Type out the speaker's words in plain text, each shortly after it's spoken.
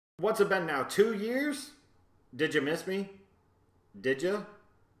What's it been now? 2 years? Did you miss me? Did you?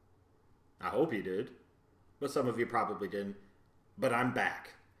 I hope you did. But some of you probably didn't. But I'm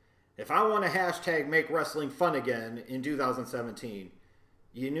back. If I want to hashtag make wrestling fun again in 2017,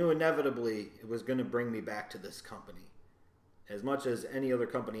 you knew inevitably it was going to bring me back to this company. As much as any other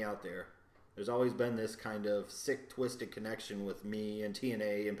company out there, there's always been this kind of sick, twisted connection with me and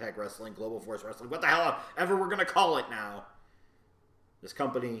TNA, Impact Wrestling, Global Force Wrestling, what the hell ever we're going to call it now. This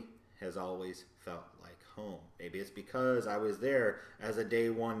company has always felt like home. Maybe it's because I was there as a day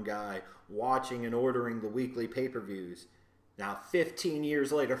one guy, watching and ordering the weekly pay-per-views. Now, 15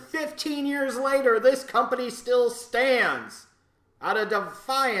 years later, this company still stands. Out of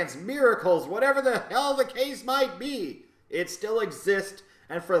defiance, miracles, whatever the hell the case might be, it still exists,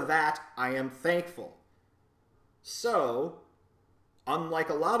 and for that, I am thankful. So, unlike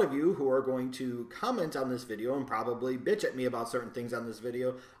a lot of you who are going to comment on this video and probably bitch at me about certain things on this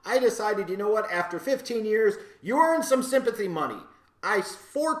video, I decided, you know what, after 15 years, you earned some sympathy money. I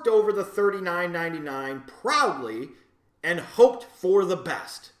forked over the $39.99 proudly and hoped for the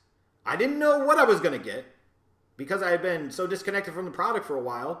best. I didn't know what I was going to get because I had been so disconnected from the product for a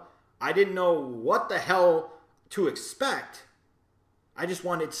while. I didn't know what the hell to expect. I just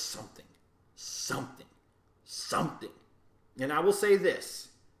wanted something. And I will say this,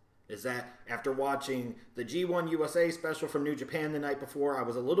 is that after watching the G1 USA special from New Japan the night before, I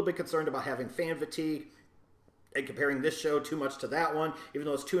was a little bit concerned about having fan fatigue and comparing this show too much to that one, even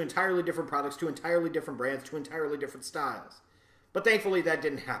though it's two entirely different products, two entirely different brands, two entirely different styles. But thankfully that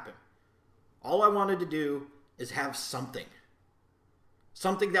didn't happen. All I wanted to do is have something.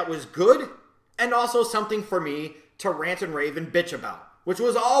 Something that was good, and also something for me to rant and rave and bitch about, which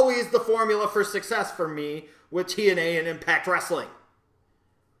was always the formula for success for me with TNA and Impact Wrestling.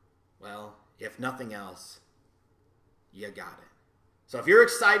 Well, if nothing else, you got it. So if you're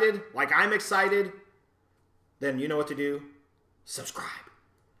excited, like I'm excited, then you know what to do. Subscribe.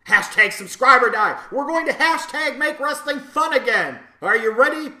 Hashtag subscribe or die. We're going to hashtag make wrestling fun again. Are you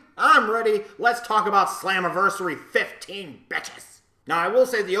ready? I'm ready. Let's talk about Slammiversary 15, bitches. Now, I will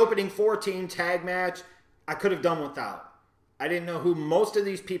say the opening 14 tag match, I could have done without. I didn't know who most of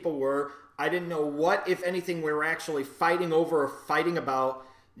these people were. I didn't know what, if anything, we were actually fighting over or fighting about.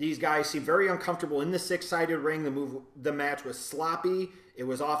 These guys seemed very uncomfortable in the six-sided ring. The match was sloppy. It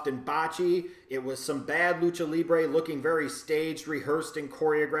was often botchy. It was some bad lucha libre looking very staged, rehearsed, and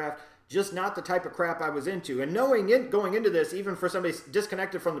choreographed. Just not the type of crap I was into. And going into this, even for somebody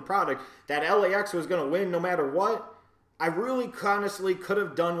disconnected from the product, that LAX was going to win no matter what, I really honestly could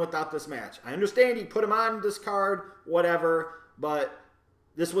have done without this match. I understand he put him on this card, whatever, but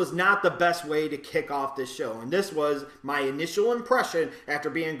this was not the best way to kick off this show. And this was my initial impression after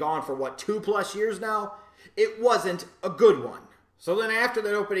being gone for, what, 2+ years now? It wasn't a good one. So then after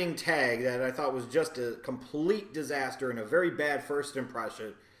that opening tag that I thought was just a complete disaster and a very bad first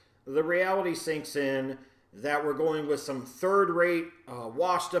impression, the reality sinks in that we're going with some third-rate,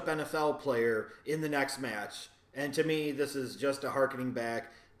 washed-up NFL player in the next match. And to me, this is just a hearkening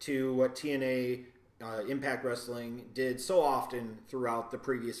back to what TNA Impact Wrestling did so often throughout the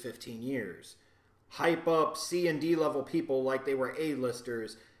previous 15 years. Hype up C and D level people like they were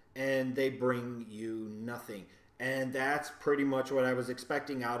A-listers, and they bring you nothing. And that's pretty much what I was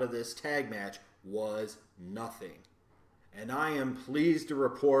expecting out of this tag match, was nothing. And I am pleased to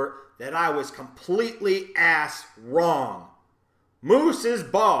report that I was completely ass wrong. Moose is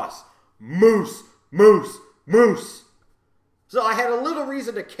boss. Moose. So I had a little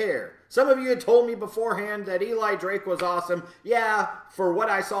reason to care. Some of you had told me beforehand that Eli Drake was awesome. Yeah, for what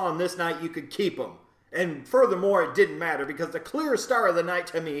I saw on this night, you could keep him. And furthermore, it didn't matter because the clear star of the night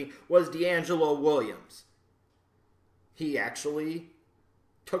to me was D'Angelo Williams. He actually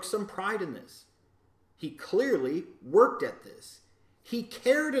took some pride in this. He clearly worked at this. He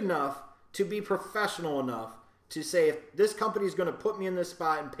cared enough to be professional enough to say, if this company is going to put me in this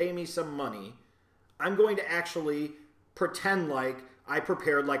spot and pay me some money, I'm going to actually pretend like I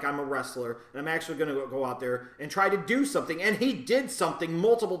prepared like I'm a wrestler, and I'm actually going to go out there and try to do something. And he did something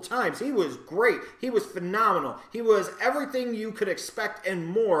multiple times. He was great. He was phenomenal. He was everything you could expect and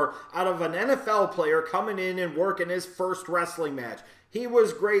more out of an NFL player coming in and working his first wrestling match. He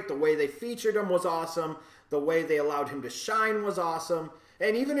was great. The way they featured him was awesome. The way they allowed him to shine was awesome.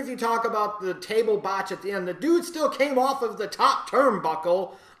 And even if you talk about the table botch at the end, the dude still came off of the top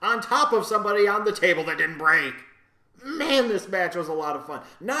turnbuckle on top of somebody on the table that didn't break. Man, this match was a lot of fun.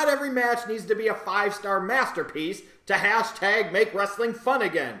 Not every match needs to be a 5-star masterpiece to hashtag make wrestling fun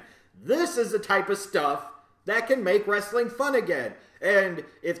again. This is the type of stuff that can make wrestling fun again. And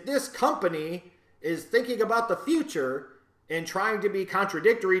if this company is thinking about the future and trying to be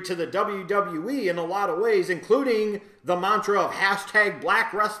contradictory to the WWE in a lot of ways, including the mantra of hashtag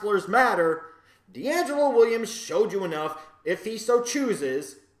Black Wrestlers Matter, D'Angelo Williams showed you enough, if he so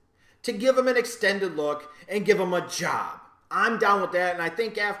chooses, to give him an extended look and give him a job. I'm down with that, and I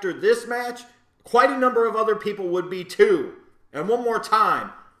think after this match, quite a number of other people would be too. And one more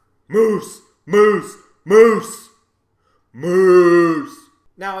time, Moose, Moose, Moose, Moose.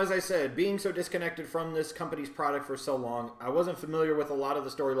 Now, as I said, being so disconnected from this company's product for so long, I wasn't familiar with a lot of the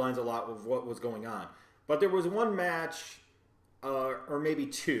storylines, a lot of what was going on. But there was one match, or maybe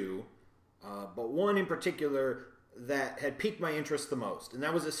two, but one in particular that had piqued my interest the most. And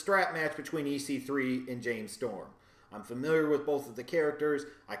that was a strap match between EC3 and James Storm. I'm familiar with both of the characters.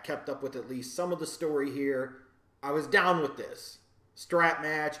 I kept up with at least some of the story here. I was down with this. Strap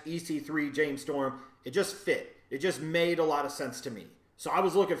match, EC3, James Storm. It just fit. It just made a lot of sense to me. So I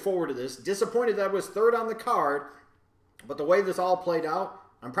was looking forward to this. Disappointed that I was third on the card. But the way this all played out,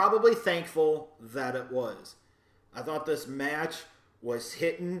 I'm probably thankful that it was. I thought this match was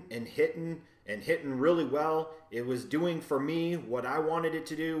hitting and hitting and hitting really well. It was doing for me what I wanted it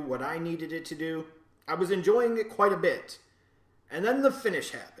to do, what I needed it to do. I was enjoying it quite a bit. And then the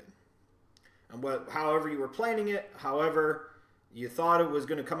finish happened. And however you were planning it, however you thought it was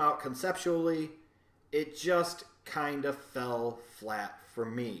going to come out conceptually, it just kind of fell flat for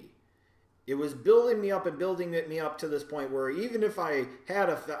me. It was building me up and building me up to this point where even if I had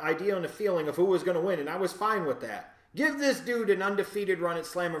an idea and a feeling of who was going to win, and I was fine with that, give this dude an undefeated run at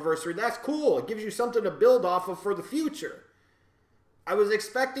Slammiversary. That's cool. It gives you something to build off of for the future. I was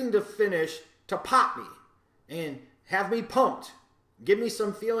expecting to finish to pop me and have me pumped, give me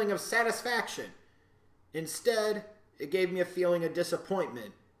some feeling of satisfaction. Instead, it gave me a feeling of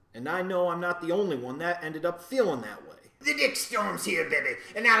disappointment. And I know I'm not the only one that ended up feeling that way. The Dick Storm's here, baby,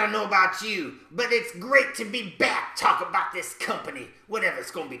 and I don't know about you, but it's great to be back talking about this company, whatever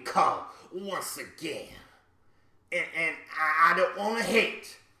it's gonna be called, once again. And I don't want to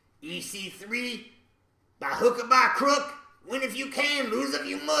hate. EC3, by hook or by crook, win if you can, lose if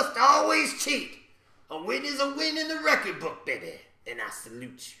you must, always cheat. A win is a win in the record book, baby, and I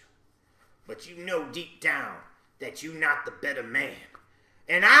salute you. But you know deep down that you're not the better man.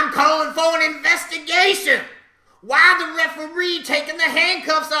 And I'm calling for an investigation. Why the referee taking the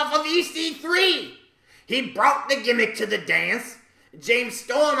handcuffs off of EC3? He brought the gimmick to the dance. James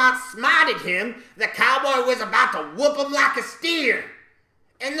Storm outsmarted him. The cowboy was about to whoop him like a steer.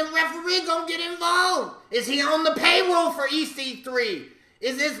 And the referee gonna get involved. Is he on the payroll for EC3?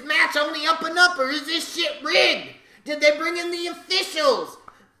 Is this match only up and up, or is this shit rigged? Did they bring in the officials?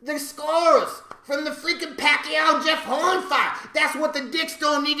 The scores from the freaking Pacquiao-Jeff Horn fight? That's what the Dick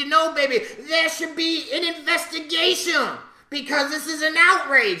Storm need to know, baby. There should be an investigation, because this is an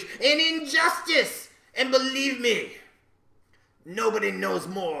outrage, an injustice. And believe me, nobody knows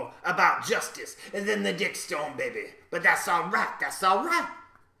more about justice than the Dick Storm, baby. But that's all right. That's all right.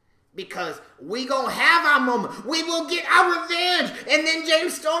 Because we gonna have our moment. We will get our revenge. And then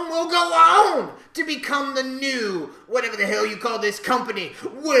James Storm will go on to become the new, whatever the hell you call this company,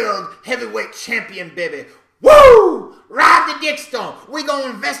 World Heavyweight Champion, baby. Woo! Ride the Dick Storm. We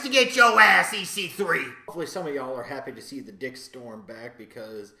gonna investigate your ass, EC3. Hopefully some of y'all are happy to see the Dick Storm back,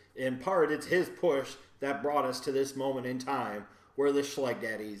 because in part it's his push that brought us to this moment in time where the Schleg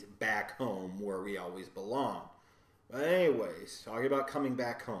Daddy's back home where we always belong. But anyways, talking about coming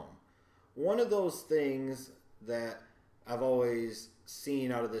back home. One of those things that I've always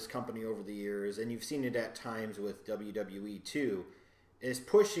seen out of this company over the years, and you've seen it at times with WWE too, is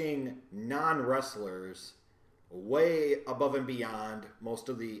pushing non-wrestlers way above and beyond most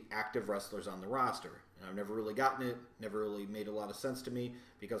of the active wrestlers on the roster. And I've never really gotten it, never really made a lot of sense to me,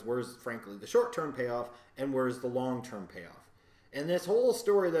 because where's, frankly, the short-term payoff and where's the long-term payoff? And this whole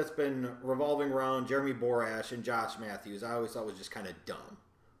story that's been revolving around Jeremy Borash and Josh Matthews, I always thought was just kind of dumb,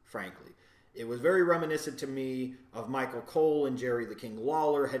 frankly. It was very reminiscent to me of Michael Cole and Jerry the King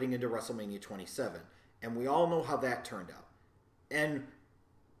Lawler heading into WrestleMania 27. And we all know how that turned out. And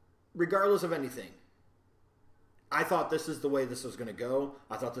regardless of anything, I thought this is the way this was going to go.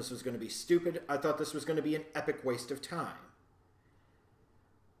 I thought this was going to be stupid. I thought this was going to be an epic waste of time.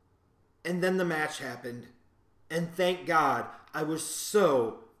 And then the match happened. And thank God, I was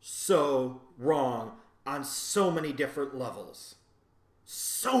so wrong on so many different levels.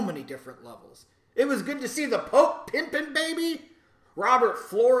 So many different levels. It was good to see the Pope pimping, baby. Robert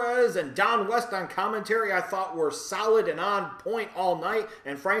Flores and Don West on commentary I thought were solid and on point all night,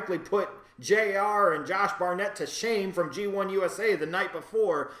 and frankly put JR and Josh Barnett to shame from G1 USA the night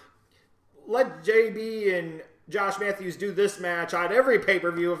before. Let JB and Josh Matthews do this match on every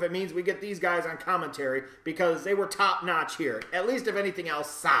pay-per-view if it means we get these guys on commentary, because they were top-notch here. At least, if anything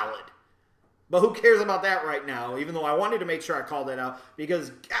else, solid. But who cares about that right now, even though I wanted to make sure I called that out, because,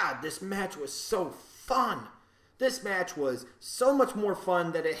 God, this match was so fun. This match was so much more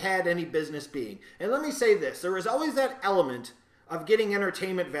fun than it had any business being. And let me say this, there is always that element of getting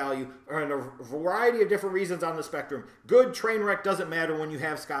entertainment value or in a variety of different reasons on the spectrum. Good train wreck doesn't matter when you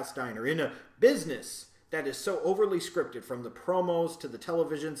have Scott Steiner. In a business that is so overly scripted, from the promos to the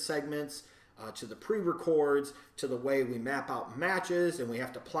television segments, to the pre-records, to the way we map out matches, and we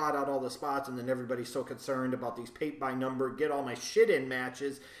have to plot out all the spots, and then everybody's so concerned about these paint-by-number, get all my shit in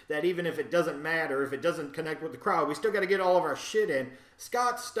matches, that even if it doesn't matter, if it doesn't connect with the crowd, we still got to get all of our shit in.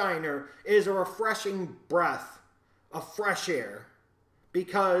 Scott Steiner is a refreshing breath of fresh air,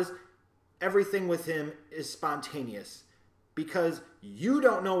 because everything with him is spontaneous, because you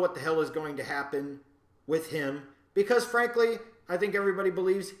don't know what the hell is going to happen with him, because frankly, I think everybody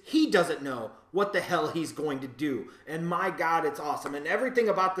believes he doesn't know what the hell he's going to do. And my God, it's awesome. And everything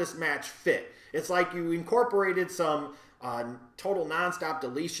about this match fit. It's like you incorporated some total nonstop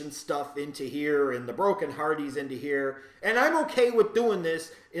deletion stuff into here and the Broken Hardys into here. And I'm okay with doing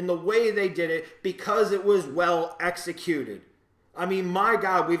this in the way they did it because it was well executed. I mean, my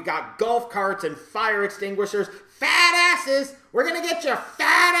God, we've got golf carts and fire extinguishers. Fat asses! We're going to get you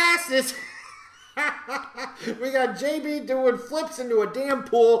fat asses! We got JB doing flips into a damn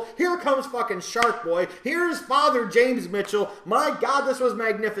pool. Here comes fucking Shark Boy. Here's Father James Mitchell. My God, this was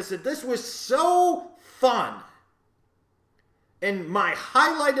magnificent. This was so fun. And my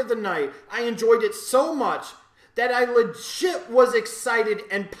highlight of the night, I enjoyed it so much that I legit was excited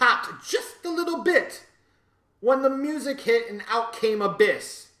and popped just a little bit when the music hit and out came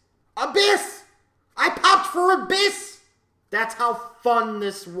Abyss. Abyss! I popped for Abyss! That's how fun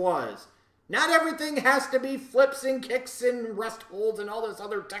this was. Not everything has to be flips and kicks and rest holds and all this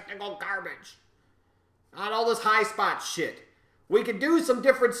other technical garbage. Not all this high spot shit. We can do some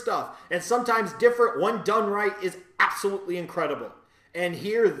different stuff. And sometimes different, when done right, is absolutely incredible. And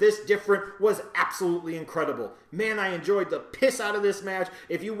here, this different was absolutely incredible. Man, I enjoyed the piss out of this match.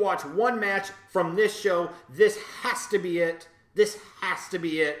 If you watch one match from this show, this has to be it. This has to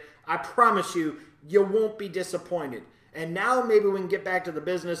be it. I promise you, you won't be disappointed. And now maybe we can get back to the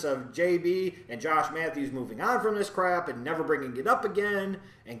business of JB and Josh Matthews moving on from this crap and never bringing it up again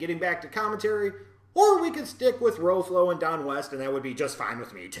and getting back to commentary. Or we could stick with Roflo and Don West, and that would be just fine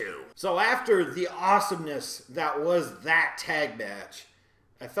with me too. So after the awesomeness that was that tag match,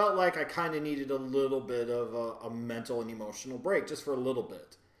 I felt like I kind of needed a little bit of a mental and emotional break, just for a little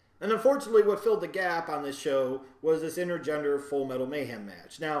bit. And unfortunately, what filled the gap on this show was this intergender Full Metal Mayhem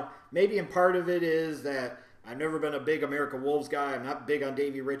match. Now, maybe in part of it is that I've never been a big America Wolves guy. I'm not big on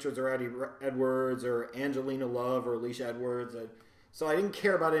Davey Richards or Eddie Edwards or Angelina Love or Alicia Edwards. So I didn't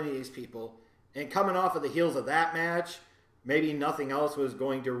care about any of these people. And coming off of the heels of that match, maybe nothing else was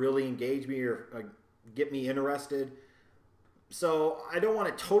going to really engage me or get me interested. So I don't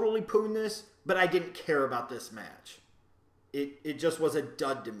want to totally poon this, but I didn't care about this match. It just was a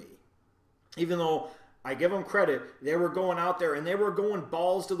dud to me. Even though I give them credit, they were going out there and they were going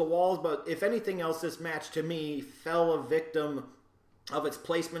balls to the walls, but if anything else, this match to me fell a victim of its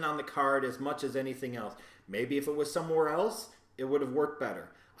placement on the card as much as anything else. Maybe if it was somewhere else, it would have worked better.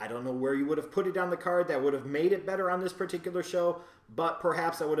 I don't know where you would have put it on the card that would have made it better on this particular show, but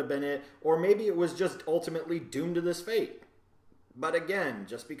perhaps that would have been it. Or maybe it was just ultimately doomed to this fate. But again,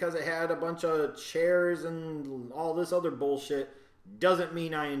 just because it had a bunch of chairs and all this other bullshit doesn't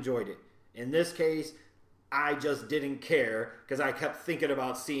mean I enjoyed it. In this case, I just didn't care because I kept thinking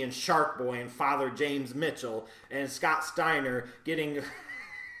about seeing Shark Boy and Father James Mitchell and Scott Steiner getting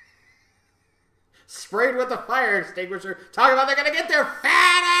sprayed with a fire extinguisher, talking about they're going to get their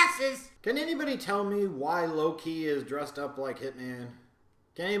fat asses. Can anybody tell me why Low-Key is dressed up like Hitman?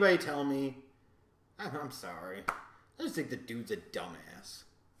 Can anybody tell me? I'm sorry. I just think the dude's a dumbass.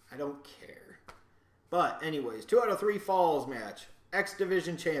 I don't care. But anyways, 2 out of 3 falls match. X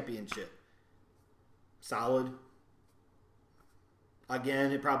Division Championship. Solid.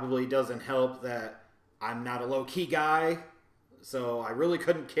 Again, it probably doesn't help that I'm not a low-key guy, so I really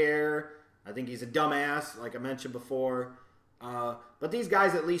couldn't care. I think he's a dumbass, like I mentioned before. But these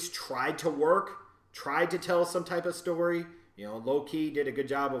guys at least tried to work, tried to tell some type of story. You know, Low-Key did a good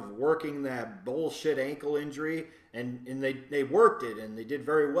job of working that bullshit ankle injury, and they worked it, and they did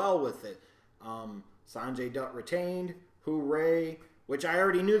very well with it. Sanjay Dutt retained. Hooray. Which I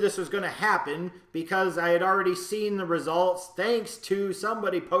already knew this was going to happen because I had already seen the results thanks to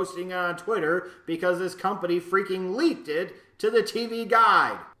somebody posting on Twitter because this company freaking leaked it to the TV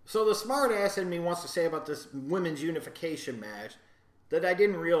Guide. So the smart ass in me wants to say about this women's unification match that I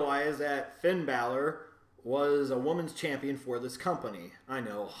didn't realize that Finn Balor was a women's champion for this company. I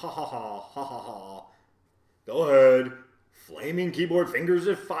know, ha ha ha, ha ha ha. Go ahead. Flaming keyboard fingers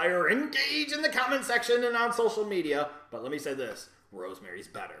of fire. Engage in the comment section and on social media. But let me say this. Rosemary's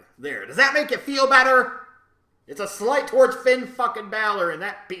better. There. Does that make you feel better? It's a slight towards Finn fucking Balor and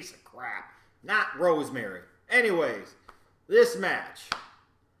that piece of crap. Not Rosemary. Anyways, this match.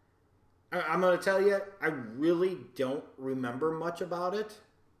 I'm going to tell you, I really don't remember much about it.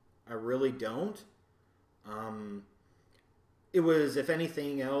 I really don't. It was, if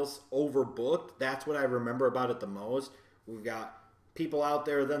anything else, overbooked. That's what I remember about it the most. We've got people out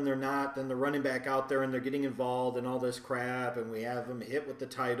there, then they're not, then they're running back out there and they're getting involved in all this crap, and we have them hit with the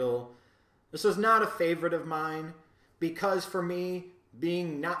title. This was not a favorite of mine because for me,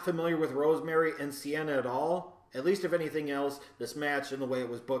 being not familiar with Rosemary and Sienna at all, at least if anything else, this match and the way it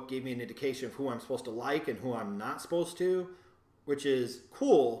was booked gave me an indication of who I'm supposed to like and who I'm not supposed to, which is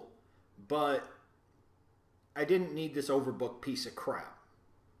cool, but I didn't need this overbooked piece of crap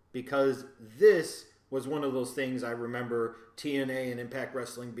because this was one of those things I remember TNA and Impact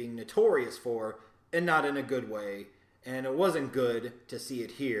Wrestling being notorious for, and not in a good way. And it wasn't good to see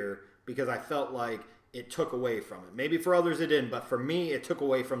it here because I felt like it took away from it. Maybe for others it didn't, but for me, it took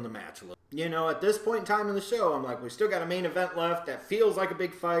away from the match a little. You know, at this point in time in the show, I'm like, we still got a main event left that feels like a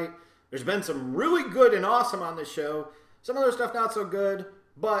big fight. There's been some really good and awesome on this show. Some other stuff not so good,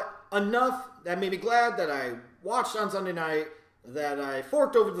 but enough that made me glad that I watched on Sunday night, that I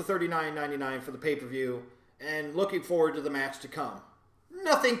forked over the $39.99 for the pay-per-view, and looking forward to the match to come.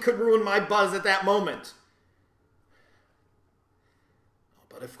 Nothing could ruin my buzz at that moment.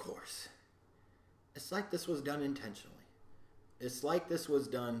 But of course, it's like this was done intentionally. It's like this was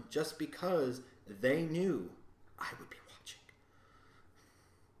done just because they knew I would be watching.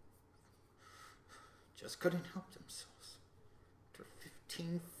 Just couldn't help themselves. After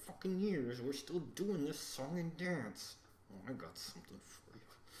 15 fucking years, we're still doing this song and dance. Oh, I got something for you.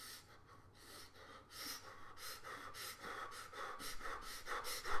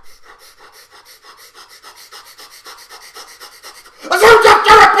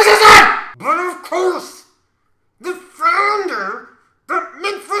 But of course, the founder, the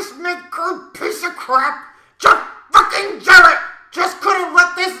Memphis mid-card piece of crap, Jeff fucking Jarrett, just couldn't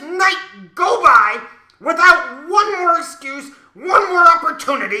let this night go by without one more excuse, one more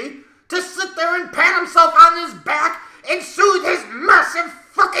opportunity to sit there and pat himself on his back and soothe his massive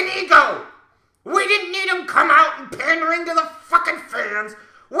fucking ego. We didn't need him come out and pandering to the fucking fans.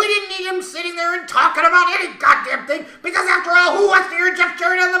 We didn't need him sitting there and talking about any goddamn thing, because after all, who wants to hear Jeff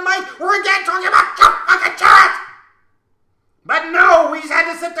Jarrett on the mic? We're again talking about Jeff fucking Jarrett! But no, we just had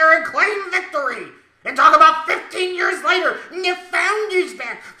to sit there and claim victory and talk about 15 years later, and the founder's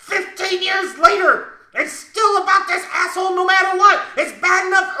back. 15 years later, it's still about this asshole no matter what. It's bad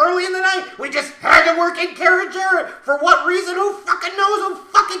enough early in the night. We just had to work in Kara Jarrett. For what reason? Who fucking knows? Who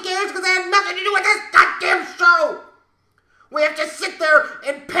fucking cares? Because they had nothing to do with this goddamn show. We have to sit there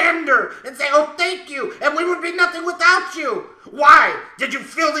and pander and say, oh, thank you, and we would be nothing without you. Why? Did you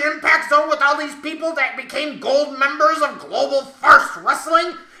fill the Impact Zone with all these people that became gold members of Global First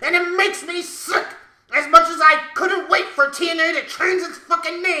Wrestling? And it makes me sick. As much as I couldn't wait for TNA to change its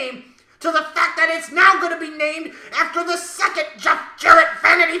fucking name to the fact that it's now going to be named after the second Jeff Jarrett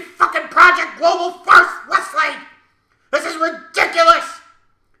vanity fucking project, Global First Wrestling. This is ridiculous.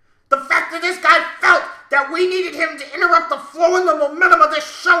 The fact that this guy felt that we needed him to interrupt the flow and the momentum of this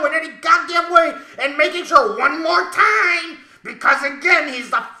show in any goddamn way, and making sure one more time, because again, he's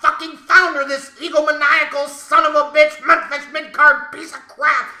the fucking founder, this egomaniacal son of a bitch, Memphis mid-card piece of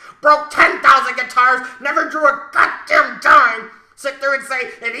crap, broke 10,000 guitars, never drew a goddamn dime, sit there and say,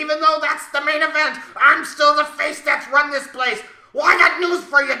 and even though that's the main event, I'm still the face that's run this place. Well, I got news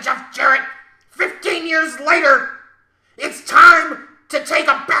for you, Jeff Jarrett. 15 years later, it's time to take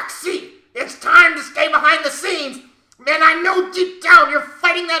a back seat. It's time to stay behind the scenes. Man, I know deep down you're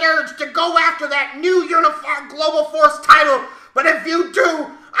fighting that urge to go after that new unified Global Force title. But if you do,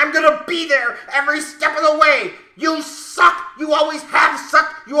 I'm going to be there every step of the way. You suck. You always have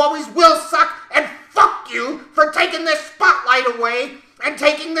sucked. You always will suck. And fuck you for taking this spotlight away and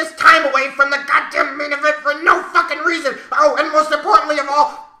taking this time away from the goddamn main event for no fucking reason. Oh, and most importantly of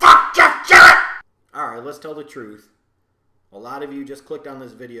all, fuck Jeff Jarrett. All right, let's tell the truth. A lot of you just clicked on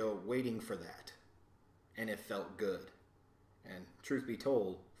this video waiting for that, and it felt good. And truth be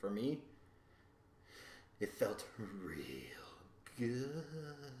told, for me, it felt real good.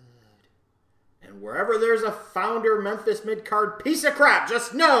 And wherever there's a founder Memphis mid-card piece of crap,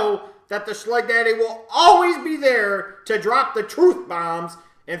 just know that the Schleg Daddy will always be there to drop the truth bombs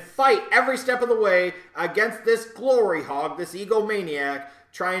and fight every step of the way against this glory hog, this egomaniac,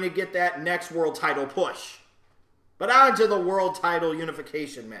 trying to get that next world title push. But on to the world title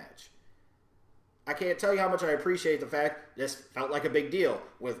unification match. I can't tell you how much I appreciate the fact this felt like a big deal.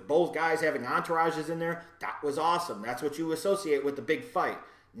 With both guys having entourages in there, that was awesome. That's what you associate with the big fight.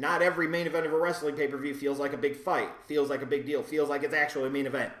 Not every main event of a wrestling pay-per-view feels like a big fight, feels like a big deal, feels like it's actually a main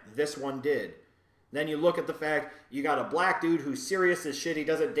event. This one did. Then you look at the fact you got a black dude who's serious as shit. He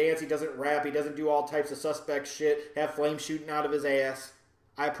doesn't dance, he doesn't rap, he doesn't do all types of suspect shit, have flames shooting out of his ass.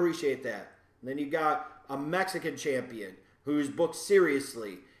 I appreciate that. And then you got a Mexican champion who's booked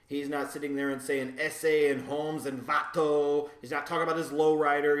seriously. He's not sitting there and saying ese and Holmes and Vato. He's not talking about his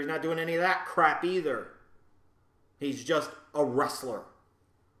lowrider. He's not doing any of that crap either. He's just a wrestler.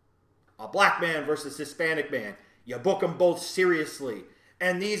 A black man versus Hispanic man. You book them both seriously.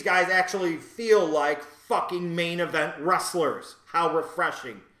 And these guys actually feel like fucking main event wrestlers. How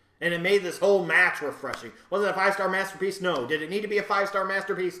refreshing. And it made this whole match refreshing. Was it a 5-star masterpiece? No. Did it need to be a 5-star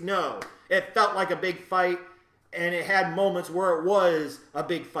masterpiece? No. It felt like a big fight. And it had moments where it was a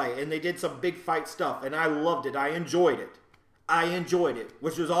big fight. And they did some big fight stuff. And I loved it. I enjoyed it. I enjoyed it.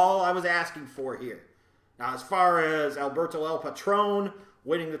 Which was all I was asking for here. Now, as far as Alberto El Patron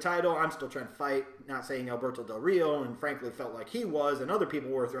winning the title, I'm still trying to fight. Not saying Alberto Del Rio. And frankly, felt like he was. And other people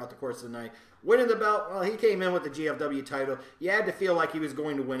were throughout the course of the night. Winning the belt, well, he came in with the GFW title. You had to feel like he was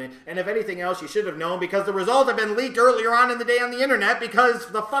going to win it. And if anything else, you should have known because the results had been leaked earlier on in the day on the internet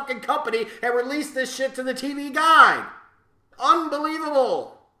because the fucking company had released this shit to the TV guide.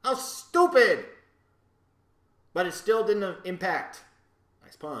 Unbelievable. How stupid. But it still didn't impact,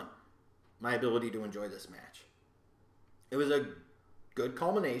 nice pun, my ability to enjoy this match. It was a good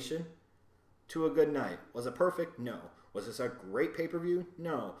culmination to a good night. Was it perfect? No. Was this a great pay-per-view?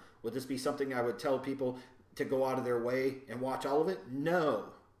 No. Would this be something I would tell people to go out of their way and watch all of it? No.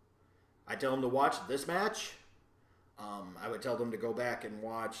 I tell them to watch this match. I would tell them to go back and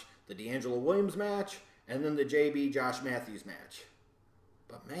watch the D'Angelo Williams match and then the JB Josh Matthews match.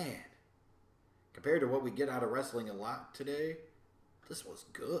 But man, compared to what we get out of wrestling a lot today, this was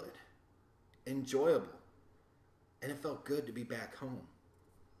good. Enjoyable. And it felt good to be back home.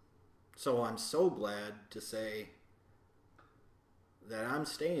 So I'm so glad to say that I'm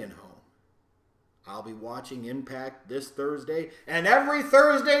staying home. I'll be watching Impact this Thursday and every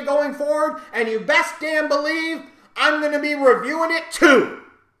Thursday going forward, and you best damn believe I'm going to be reviewing it too.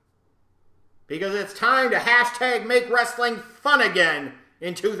 Because it's time to hashtag make wrestling fun again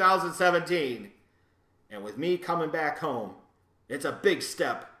in 2017. And with me coming back home, it's a big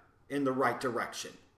step in the right direction.